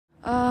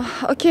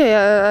Okay,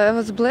 I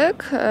was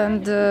black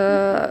and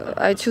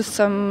I choose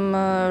some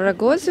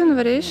Rogozin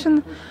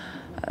variation,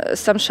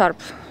 some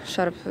sharp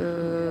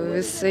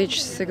with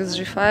h6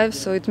 g5.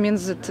 So it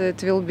means that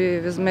it will be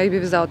maybe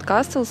without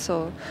castle,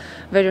 so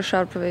very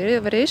sharp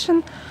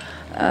variation.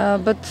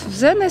 But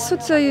then I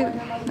thought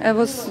I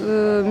was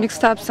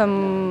mixed up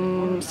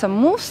some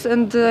moves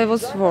and I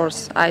was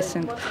worse, I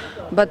think.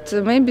 But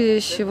maybe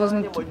she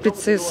wasn't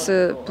precise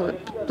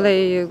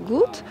play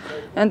good,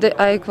 and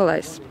I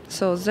equalized.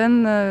 So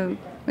then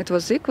it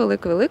was equal,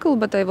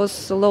 but I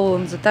was low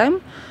on the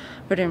time,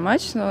 very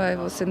much. So I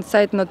was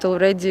inside, not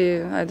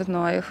already. I don't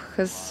know. I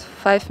has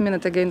 5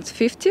 minutes against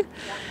 50.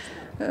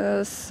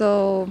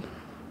 So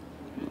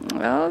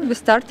well, we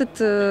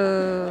started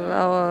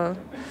our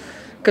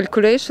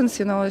calculations.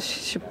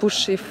 She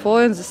pushed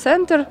e4 in the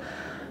center.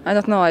 I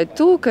don't know. I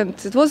took, and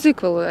it was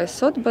equal, I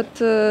thought. But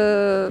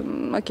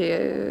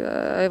okay,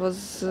 I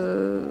was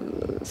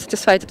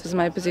satisfied with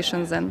my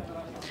position then.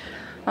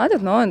 I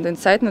don't know. And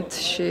inside, not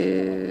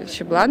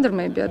she blundered.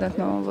 Maybe I don't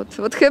know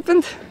what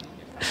happened.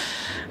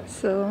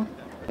 So,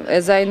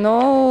 as I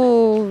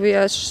know, we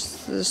are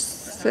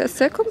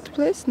second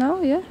place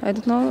now. Yeah, I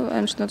don't know.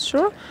 I'm not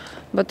sure.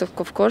 But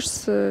of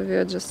course, we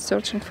are just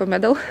searching for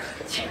medal.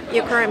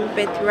 Ukraine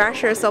beat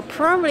Russia, so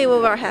probably we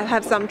will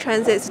have some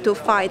chances to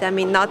fight. I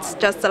mean, not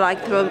just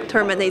like the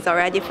tournament is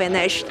already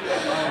finished.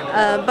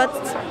 But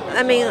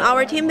I mean,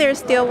 our team, there's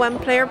still one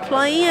player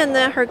playing, and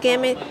her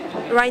game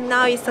right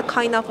now is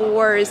kind of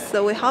worse.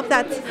 So we hope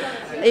that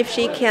if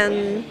she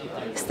can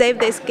save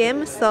this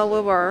game, so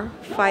we will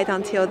fight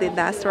until the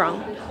last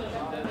round.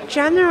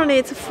 Generally,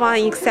 it's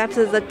fine, except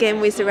the game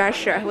with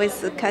Russia,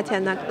 with Katia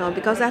Nakno,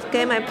 because that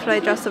game I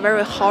played just a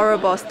very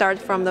horrible start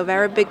from the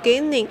very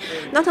beginning.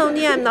 Not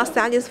only I'm not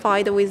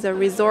satisfied with the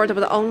result,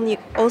 but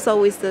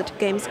also with the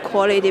game's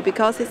quality,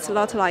 because it's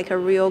not like a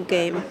real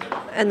game.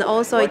 And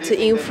also it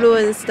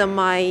influenced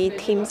my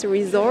team's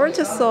result,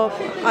 so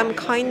I'm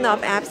kind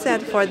of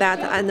upset for that.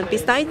 And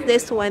besides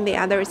this one, the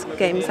other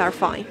games are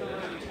fine.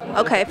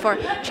 Okay, for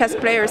chess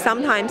players,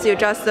 sometimes you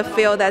just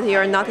feel that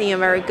you're not in a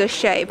very good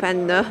shape,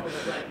 and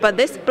but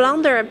this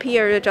blunder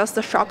appeared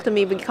just shocked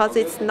me because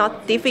it's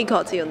not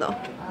difficult,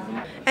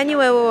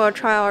 Anyway, we will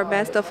try our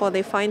best for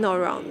the final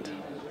round.